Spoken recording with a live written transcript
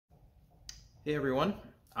Hey everyone,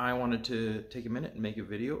 I wanted to take a minute and make a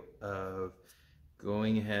video of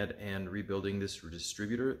going ahead and rebuilding this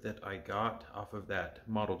distributor that I got off of that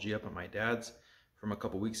Model G up at my dad's from a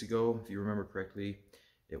couple weeks ago. If you remember correctly,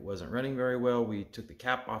 it wasn't running very well. We took the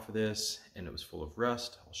cap off of this and it was full of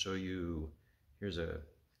rust. I'll show you, here's a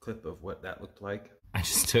clip of what that looked like. I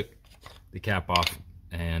just took the cap off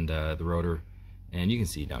and the rotor, and you can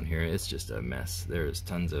see down here it's just a mess. There's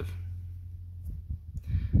tons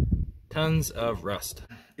of rust.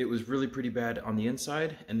 It was really pretty bad on the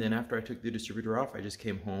inside, and then after I took the distributor off, I just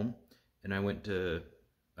came home and I went to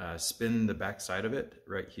spin the back side of it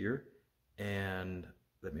right here, and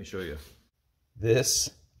let me show you. This,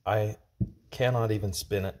 I cannot even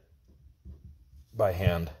spin it by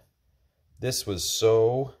hand. This was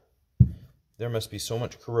so, there must be so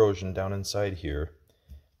much corrosion down inside here.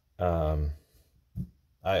 I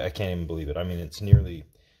can't even believe it. I mean, it's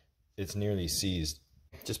nearly seized.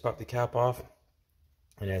 Just pop the cap off,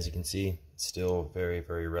 and as you can see, it's still very,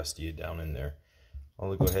 very rusty down in there.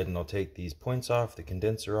 I'll go ahead and I'll take these points off, the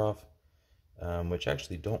condenser off, which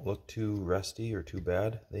actually don't look too rusty or too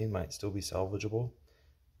bad. They might still be salvageable,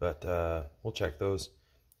 but we'll check those,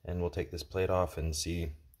 and we'll take this plate off and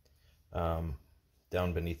see down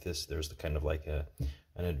beneath this there's the kind of like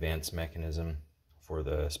an advanced mechanism for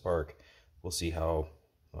the spark. We'll see how,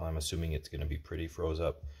 well, I'm assuming it's going to be pretty froze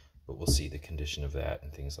up, but we'll see the condition of that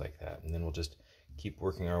and things like that. And then we'll just keep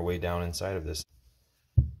working our way down inside of this.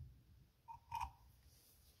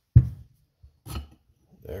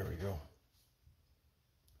 There we go.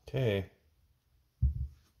 Okay.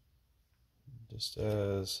 Just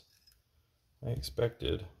as I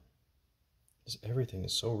expected. Just everything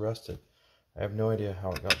is so rusted. I have no idea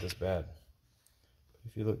how it got this bad. But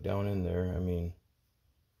if you look down in there, I mean,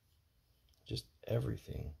 just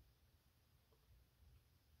everything.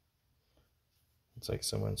 It's like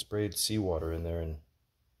someone sprayed seawater in there and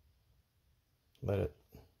let it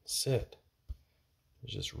sit.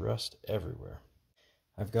 There's just rust everywhere.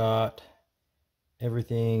 I've got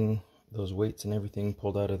everything, those weights and everything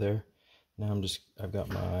pulled out of there. Now I've got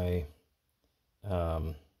my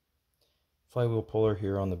flywheel puller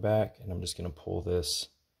here on the back, and I'm just going to pull this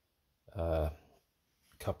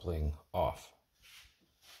coupling off.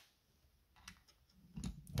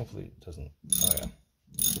 Hopefully it doesn't, oh yeah.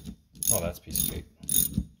 Oh, that's a piece of cake.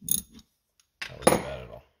 That wasn't bad at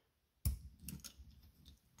all.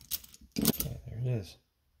 Okay, there it is.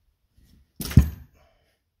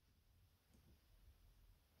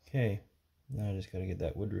 Okay, now I just got to get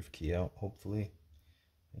that woodruff key out, hopefully,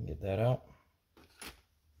 and get that out.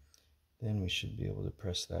 Then we should be able to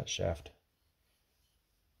press that shaft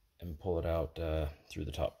and pull it out through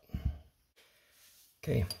the top.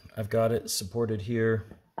 Okay, I've got it supported here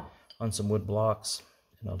on some wood blocks.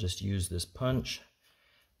 And I'll just use this punch,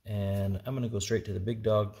 and I'm going to go straight to the big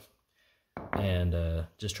dog and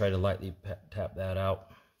just try to lightly tap that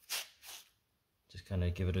out. Just kind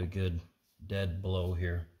of give it a good dead blow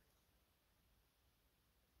here.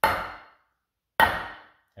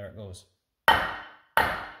 There it goes.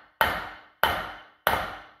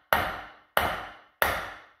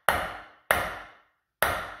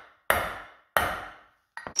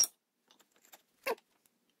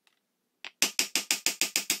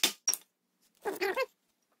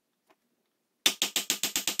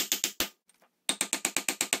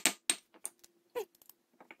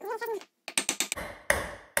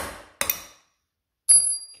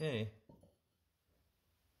 Okay.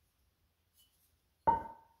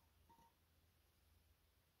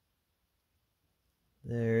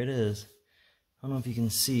 There it is. I don't know if you can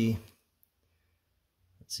see.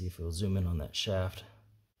 Let's see if we'll zoom in on that shaft.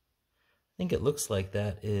 I think it looks like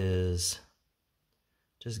that is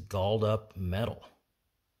just galled up metal.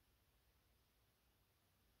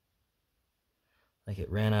 Like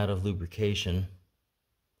it ran out of lubrication,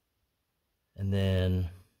 and then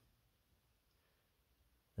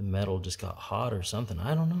the metal just got hot or something.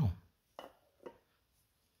 I don't know.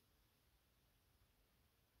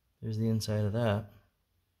 There's the inside of that.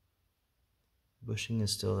 Bushing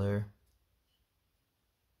is still there.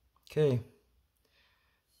 Okay.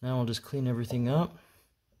 Now I'll just clean everything up.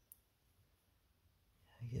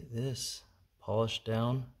 Get this polished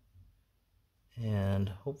down and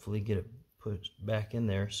hopefully get it put back in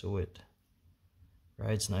there so it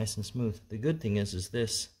rides nice and smooth. The good thing is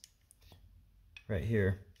this right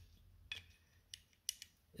here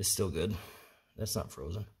is still good. That's not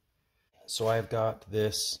frozen. So I've got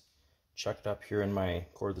this chucked up here in my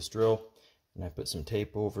cordless drill, and I put some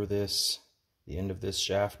tape over this, the end of this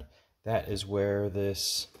shaft. That is where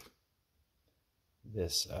this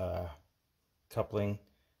coupling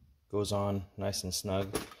goes on nice and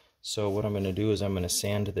snug. So what I'm going to do is I'm going to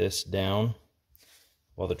sand this down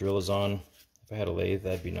while the drill is on. If I had a lathe,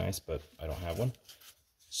 that'd be nice, but I don't have one.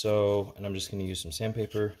 So, and I'm just going to use some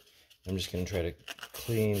sandpaper. I'm just going to try to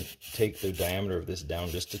take the diameter of this down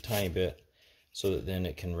just a tiny bit so that then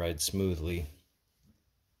it can ride smoothly.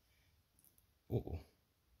 Ooh,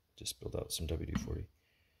 just spilled out some WD-40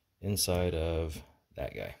 inside of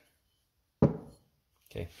that guy.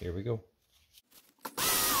 Okay, here we go.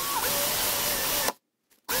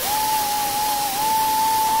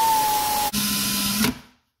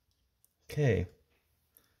 Okay,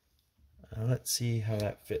 let's see how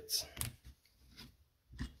that fits.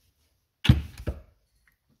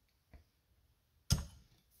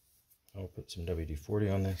 I'll put some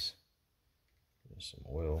WD-40 on this. There's some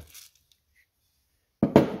oil.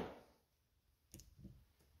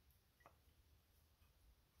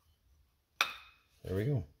 There we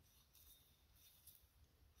go.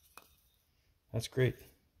 That's great.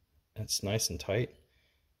 That's nice and tight.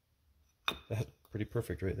 That's pretty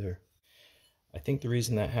perfect right there. I think the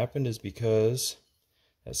reason that happened is because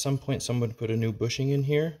at some point someone put a new bushing in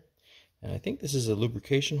here, and I think this is a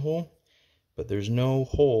lubrication hole, but there's no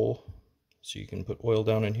hole, so you can put oil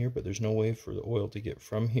down in here, but there's no way for the oil to get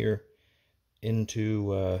from here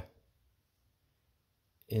into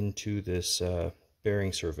this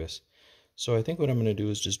bearing surface. So I think what I'm going to do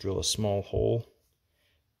is just drill a small hole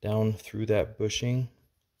down through that bushing,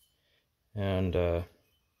 and I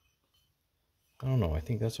don't know, I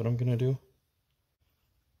think that's what I'm going to do.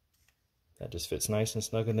 That just fits nice and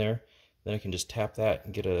snug in there. Then I can just tap that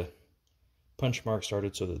and get a punch mark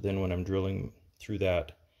started so that then when I'm drilling through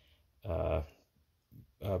that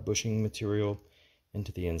bushing material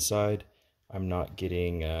into the inside, I'm not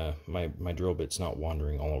getting, my drill bit's not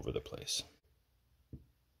wandering all over the place.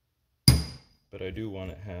 But I do want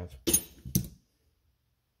to have,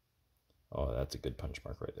 oh, that's a good punch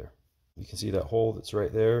mark right there. You can see that hole that's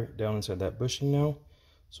right there down inside that bushing now.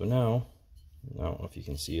 So now, I don't know if you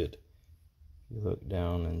can see it. If you look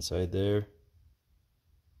down inside there,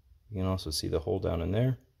 you can also see the hole down in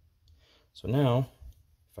there. So now,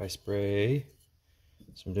 if I spray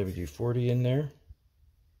some WD-40 in there,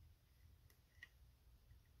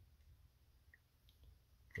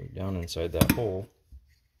 right down inside that hole,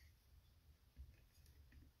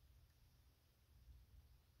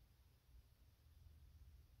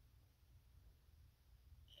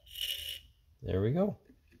 there we go.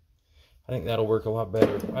 I think that'll work a lot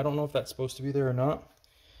better. I don't know if that's supposed to be there or not,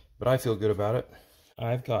 but I feel good about it.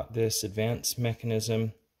 I've got this advanced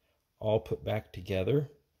mechanism all put back together.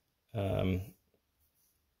 Cleaned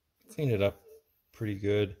it up pretty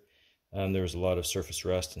good. There was a lot of surface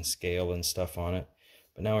rust and scale and stuff on it,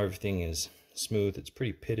 but now everything is smooth. It's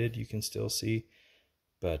pretty pitted, you can still see,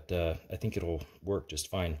 but I think it'll work just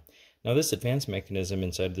fine. Now this advanced mechanism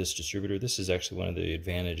inside this distributor, this is actually one of the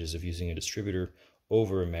advantages of using a distributor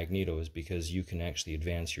over a magneto, is because you can actually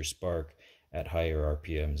advance your spark at higher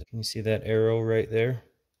RPMs. Can you see that arrow right there?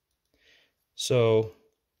 So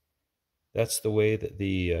that's the way that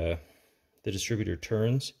the distributor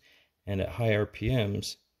turns, and at high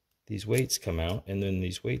RPMs these weights come out, and then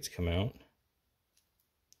these weights come out,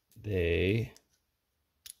 they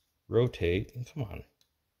rotate, and come on,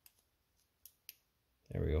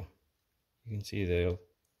 there we go. You can see they'll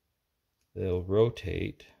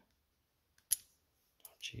rotate.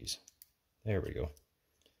 Oh, geez, there we go.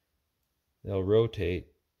 They'll rotate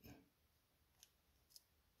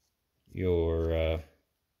your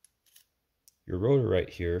rotor right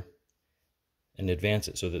here and advance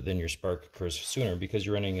it so that then your spark occurs sooner, because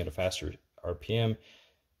you're running at a faster RPM.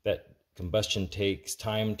 That combustion takes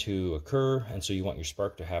time to occur, and so you want your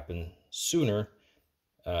spark to happen sooner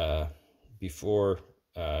before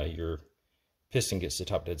your piston gets to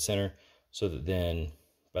top dead center, so that then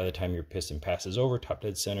by the time your piston passes over top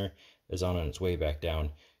dead center, is on its way back down,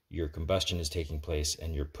 your combustion is taking place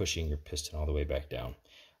and you're pushing your piston all the way back down.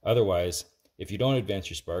 Otherwise, if you don't advance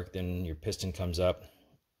your spark, then your piston comes up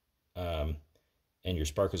and your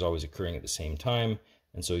spark is always occurring at the same time,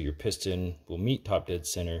 and so your piston will meet top dead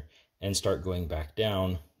center and start going back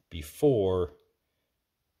down before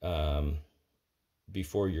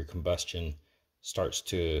your combustion starts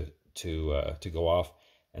to go off,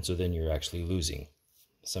 and so then you're actually losing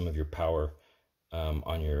some of your power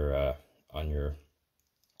on your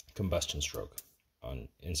combustion stroke on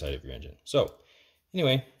inside of your engine. So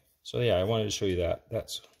anyway, so yeah, I wanted to show you that.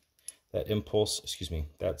 That's that impulse, excuse me,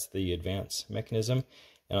 that's the advance mechanism.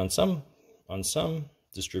 And on some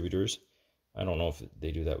distributors, I don't know if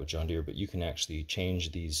they do that with John Deere, but you can actually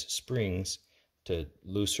change these springs to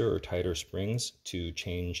looser or tighter springs to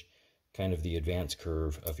change kind of the advance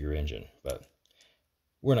curve of your engine. But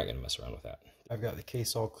we're not going to mess around with that. I've got the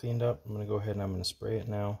case all cleaned up. I'm going to go ahead and I'm going to spray it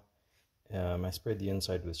now. I sprayed the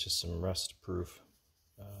inside with just some rust-proof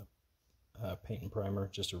paint and primer,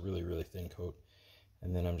 just a really, really thin coat.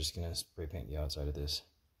 And then I'm just going to spray paint the outside of this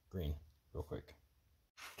green real quick.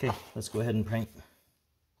 Okay, let's go ahead and paint.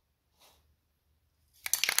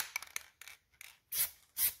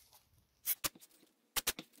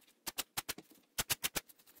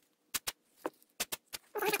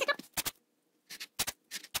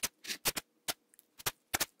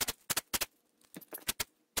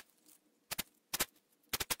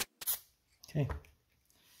 Okay,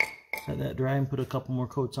 let that dry and put a couple more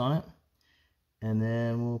coats on it, and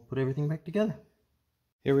then we'll put everything back together.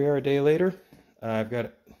 Here we are a day later. I've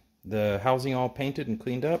got the housing all painted and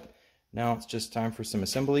cleaned up. Now it's just time for some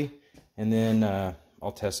assembly, and then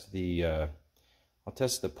I'll test the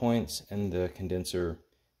points and the condenser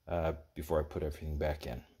before I put everything back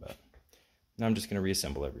in. But now I'm just going to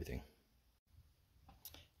reassemble everything.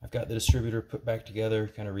 I've got the distributor put back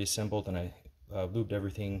together, kind of reassembled, and I lubed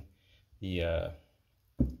everything. The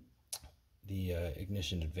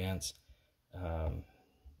ignition advance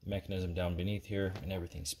mechanism down beneath here, and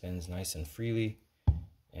everything spins nice and freely,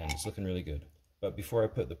 and it's looking really good. But before I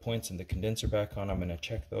put the points and the condenser back on, I'm going to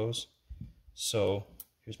check those. So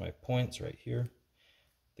here's my points right here.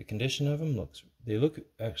 The condition of them they look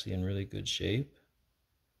actually in really good shape.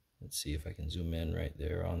 Let's see if I can zoom in right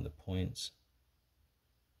there on the points.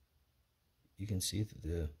 You can see that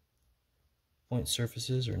the point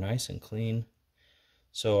surfaces are nice and clean,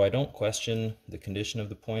 so I don't question the condition of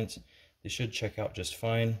the points. They should check out just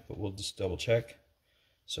fine, but we'll just double check.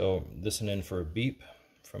 So listening for a beep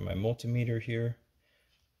from my multimeter here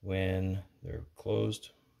when they're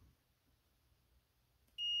closed.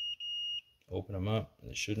 Open them up,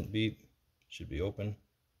 and it shouldn't beep, it should be open.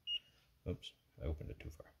 Oops, I opened it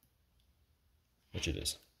too far, which it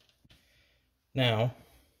is. Now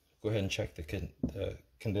go ahead and check the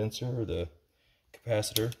condenser or the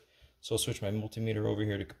capacitor. So I'll switch my multimeter over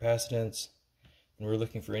here to capacitance, and we're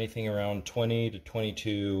looking for anything around 20 to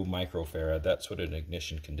 22 microfarad. That's what an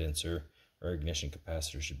ignition condenser or ignition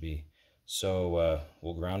capacitor should be. So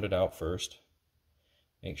we'll ground it out first,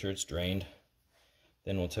 make sure it's drained.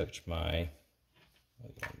 Then we'll touch my, you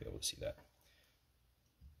won't be able to see that,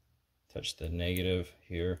 touch the negative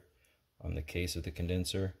here on the case of the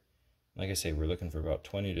condenser. Like I say, we're looking for about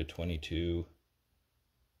 20 to 22.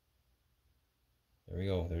 There we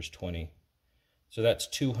go, there's 20. So that's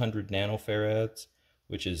 200 nanofarads,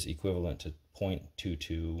 which is equivalent to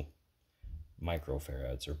 0.22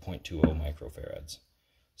 microfarads or 0.20 microfarads.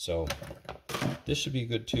 So this should be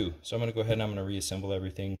good too. So I'm going to go ahead and I'm going to reassemble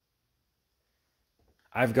everything.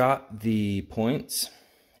 I've got the points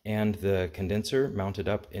and the condenser mounted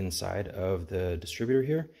up inside of the distributor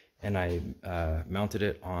here, and I mounted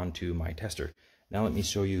it onto my tester. Now let me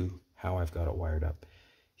show you how I've got it wired up.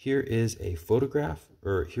 Here is a photograph,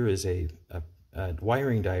 or here is a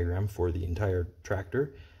wiring diagram for the entire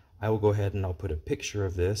tractor. I will go ahead and I'll put a picture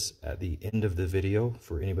of this at the end of the video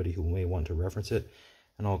for anybody who may want to reference it,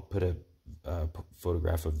 and I'll put a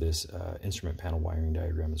photograph of this instrument panel wiring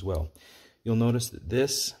diagram as well. You'll notice that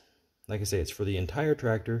this, like I say, it's for the entire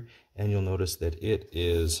tractor, and you'll notice that it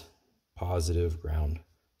is positive ground.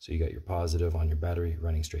 So you got your positive on your battery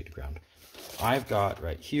running straight to ground. I've got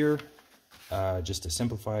right here just a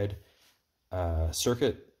simplified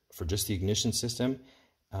circuit for just the ignition system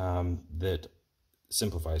that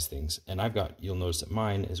simplifies things. And I've got, you'll notice that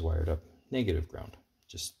mine is wired up negative ground,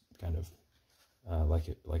 just kind of like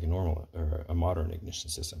a normal or a modern ignition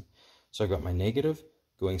system. So I've got my negative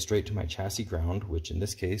going straight to my chassis ground, which in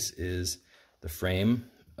this case is the frame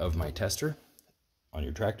of my tester. On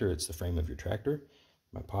your tractor, it's the frame of your tractor.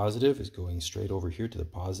 My positive is going straight over here to the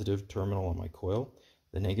positive terminal on my coil.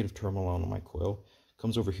 The negative terminal on my coil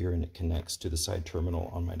comes over here and it connects to the side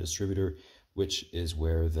terminal on my distributor, which is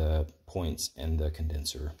where the points and the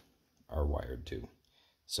condenser are wired to.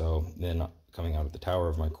 So then coming out of the tower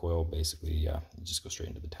of my coil, basically, you just go straight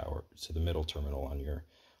into the tower, to the middle terminal on your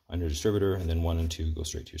distributor, and then 1 and 2 go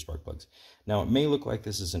straight to your spark plugs. Now it may look like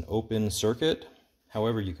this is an open circuit.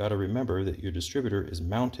 However, you got to remember that your distributor is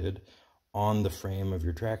mounted on the frame of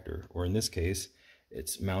your tractor, or in this case,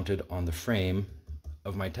 it's mounted on the frame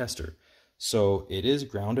of my tester. So it is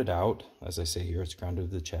grounded out, as I say here, it's grounded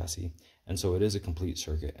to the chassis, and so it is a complete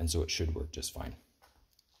circuit, and so it should work just fine.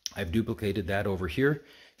 I've duplicated that over here.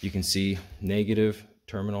 You can see negative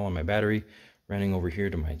terminal on my battery running over here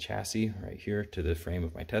to my chassis, right here to the frame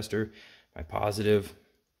of my tester. My positive,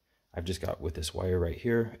 I've just got with this wire right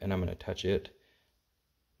here, and I'm going to touch it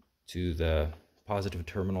to the positive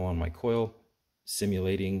terminal on my coil,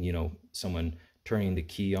 simulating, you know, someone turning the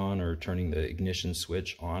key on or turning the ignition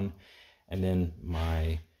switch on. And then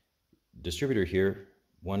my distributor here,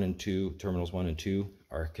 terminals 1 and 2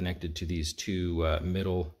 are connected to these two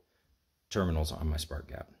middle terminals on my spark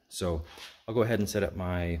gap. So I'll go ahead and set up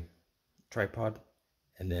my tripod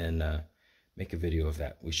and then make a video of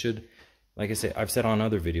that. We should, like I say, I've said on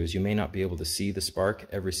other videos, you may not be able to see the spark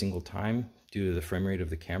every single time due to the frame rate of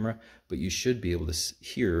the camera, but you should be able to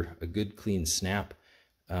hear a good clean snap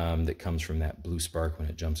that comes from that blue spark when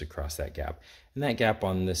it jumps across that gap. And that gap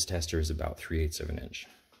on this tester is about 3/8 of an inch.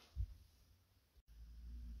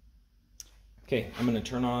 Okay, I'm going to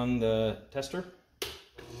turn on the tester,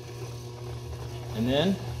 and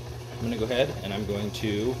then I'm going to go ahead and I'm going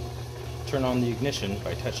to turn on the ignition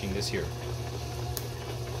by touching this here.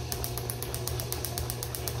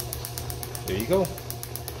 There you go.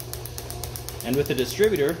 And with the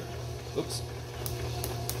distributor, oops,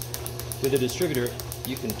 with the distributor,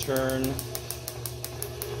 you can turn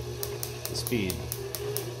the speed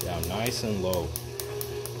down nice and low.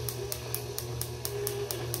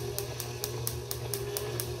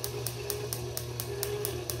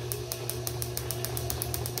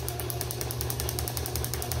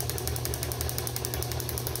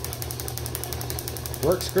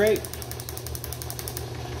 Works great.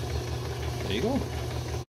 There you go.